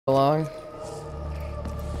Along?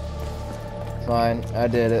 Fine, I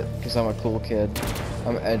did it because I'm a cool kid.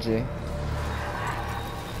 I'm edgy.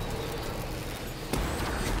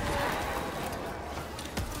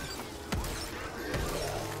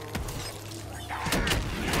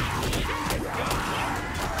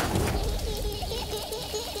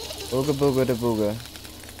 Booga booga da booga.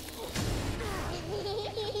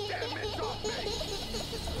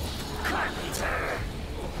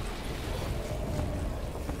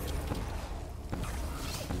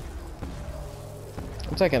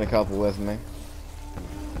 I'm taking a couple with me.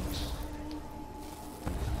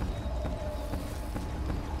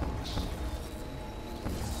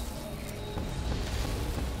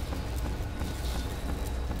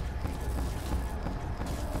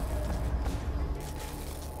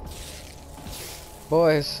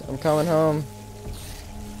 Boys, I'm coming home.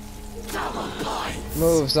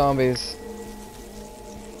 Move, zombies.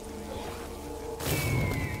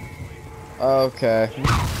 Okay.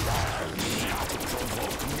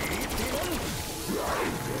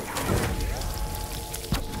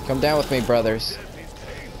 Come down with me, brothers.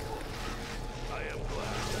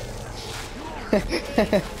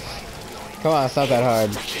 Come on, it's not that hard.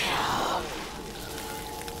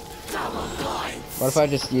 What if I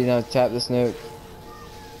just, tap this nuke?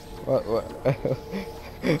 What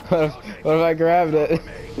if I grabbed it?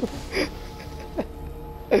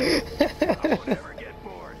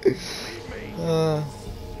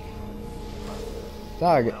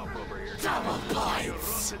 Dog.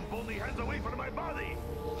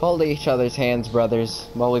 Hold each other's hands, brothers,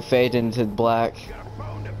 while we fade into black.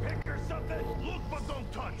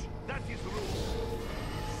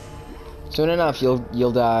 Soon enough,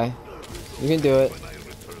 you'll die. You can do it.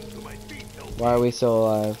 Why are we still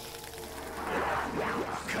alive?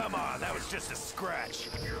 Come on, that was just a scratch.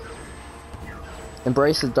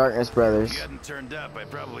 Embrace the darkness, brothers. If you hadn't turned up, I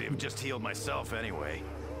probably have just healed myself anyway.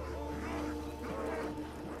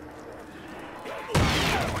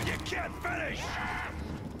 You can't finish!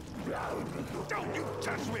 Don't you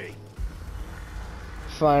touch me!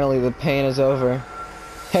 Finally, the pain is over.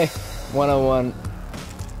 Hey, 101.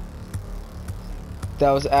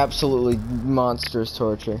 That was absolutely monstrous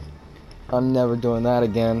torture. I'm never doing that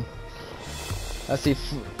again.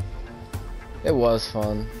 It was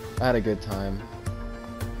fun. I had a good time.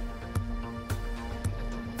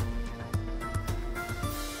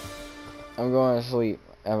 I'm going to sleep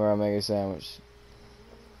after I make a sandwich.